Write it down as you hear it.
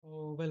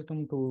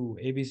Welcome to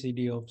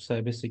ABCD of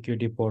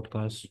Cybersecurity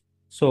Podcast.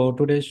 So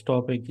today's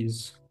topic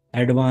is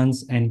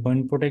advanced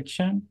endpoint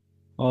protection,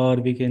 or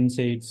we can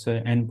say it's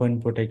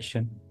endpoint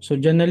protection. So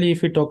generally,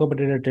 if we talk about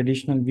it,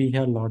 traditional, we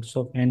have lots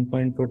of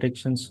endpoint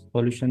protections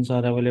solutions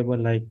are available,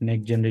 like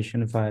next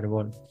generation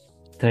firewall,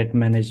 threat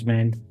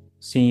management,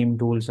 SIEM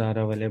tools are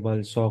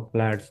available, SOC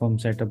platform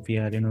setup we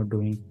are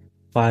doing,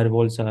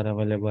 firewalls are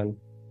available,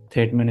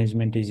 threat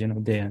management is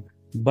there.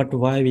 But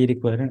why we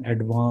require an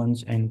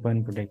advanced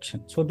endpoint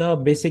protection? So the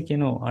basic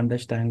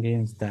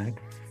understanding is that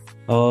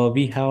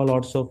we have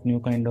lots of new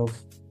kind of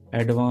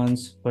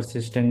advanced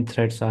persistent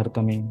threats are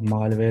coming,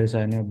 malwares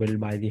are built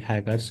by the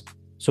hackers.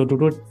 So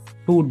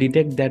to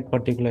detect that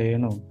particular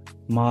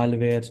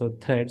malwares or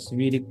threats,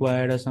 we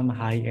required some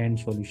high end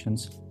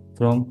solutions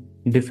from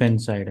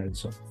defense side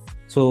also.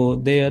 So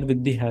there,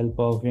 with the help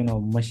of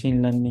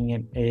machine learning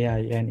and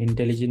AI and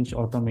intelligence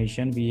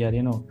automation, we are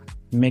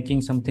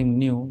making something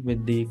new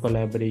with the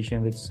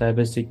collaboration with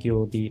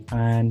cybersecurity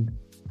and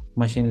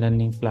machine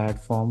learning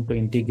platform to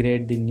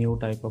integrate the new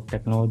type of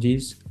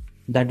technologies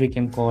that we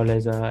can call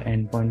as a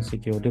endpoint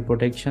security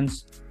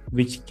protections,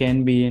 which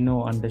can be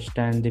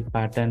understand the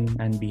pattern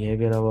and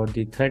behavior about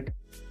the threat,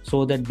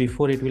 so that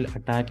before it will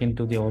attack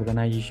into the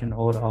organization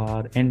or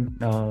our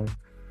end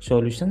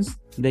solutions,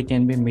 they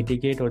can be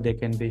mitigate or they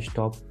can be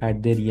stopped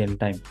at the real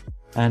time.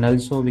 And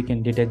also we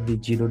can detect the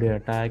zero day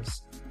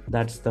attacks.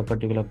 That's the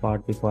particular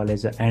part we call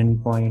as an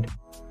endpoint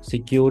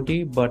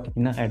security, but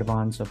in an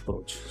advanced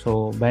approach.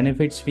 So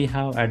benefits, we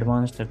have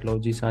advanced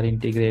technologies are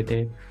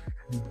integrated,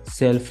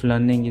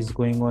 self-learning is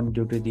going on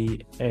due to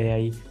the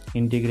AI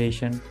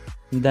integration.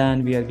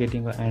 Then we are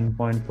getting an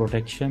endpoint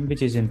protection,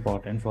 which is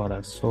important for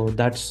us. So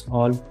that's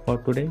all for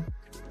today.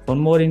 For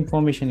more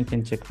information, you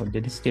can check out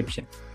the description.